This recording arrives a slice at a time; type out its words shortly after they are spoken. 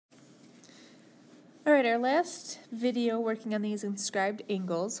Alright, our last video working on these inscribed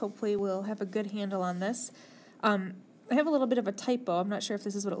angles. Hopefully we'll have a good handle on this. I have a little bit of a typo. I'm not sure if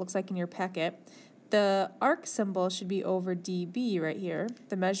this is what it looks like in your packet. The arc symbol should be over dB right here.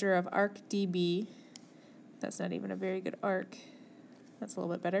 The measure of arc dB, that's not even a very good arc. That's a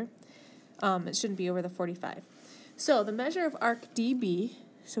little bit better. It shouldn't be over the 45. So the measure of arc dB,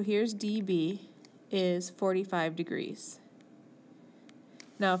 so here's dB, is 45 degrees.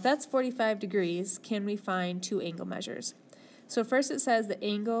 Now, if that's 45 degrees, can we find two angle measures? So first it says the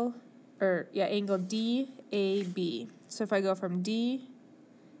angle, angle DAB. So if I go from D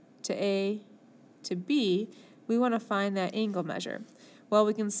to A to B, we want to find that angle measure. Well,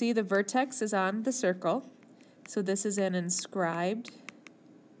 we can see the vertex is on the circle, so this is an inscribed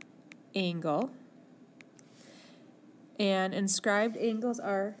angle. And inscribed angles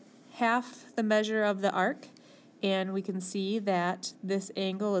are half the measure of the arc. And we can see that this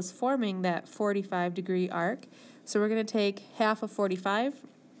angle is forming that 45-degree arc. So we're going to take half of 45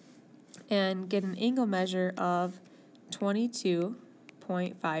 and get an angle measure of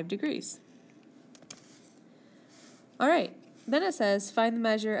 22.5 degrees. All right, then it says find the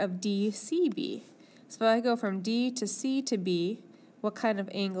measure of DCB. So if I go from D to C to B, what kind of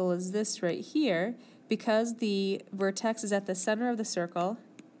angle is this right here? Because the vertex is at the center of the circle,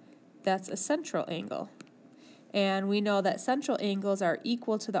 that's a central angle. And we know that central angles are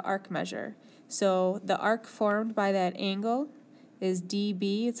equal to the arc measure. So the arc formed by that angle is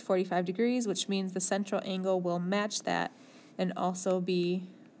dB, it's 45 degrees, which means the central angle will match that and also be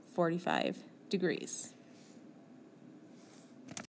 45 degrees.